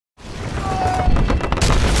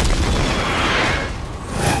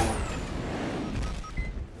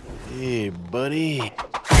buddy.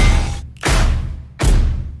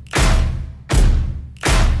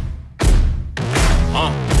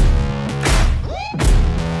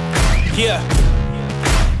 Yeah.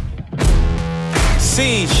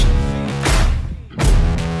 Seige.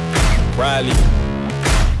 Riley.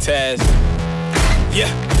 Taz.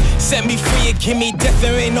 Yeah. Set me free and give me death,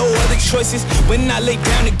 there ain't no other choices. When I lay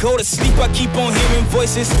down to go to sleep, I keep on hearing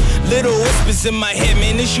voices. Little whispers in my head,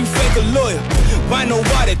 man, is you fake or loyal? Why no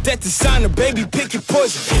water, that designer, baby, pick your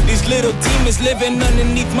poison. These little demons living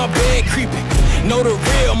underneath my bed, creeping. Know the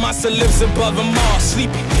real monster lives above them all,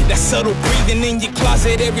 sleeping. That subtle breathing in your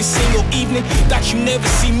closet every single evening. Thought you never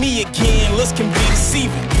see me again, looks can be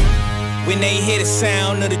deceiving. When they hear the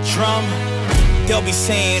sound of the drum, they'll be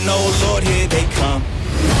saying, oh Lord, here they come.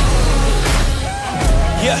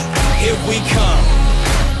 Yeah, here we come.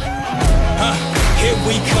 Here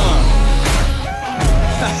we come.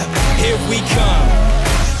 Here we come.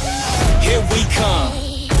 Here we come.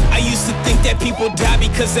 I used to think that people die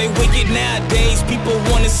because they wicked. Nowadays people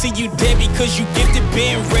wanna see you dead because you gifted.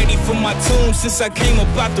 Been ready for my tomb since I came up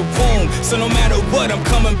out the womb. So no matter what, I'm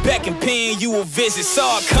coming back and paying you a visit.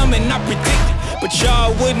 Saw it coming, I predicted, but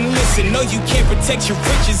y'all wouldn't listen. No, you can't protect your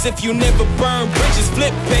riches if you never burn bridges.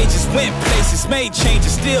 Flip pages, went places, made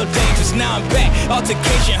changes, still dangerous. Now I'm back,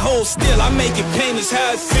 altercation, hold still. I make it painless.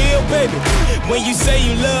 How it feel, baby? When you say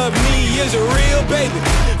you love me, is it real, baby?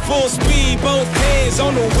 Full speed, both hands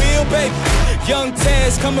on the wheel, baby. Young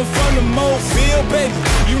Taz coming from the Mobile, baby.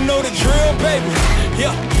 You know the drill, baby.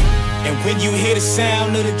 Yeah. And when you hear the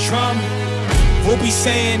sound of the drum, we'll be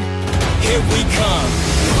saying, here we come.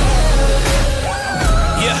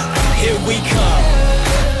 Yeah, here we come.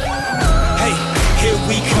 Hey, here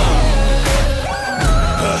we come.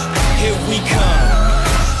 Here we come.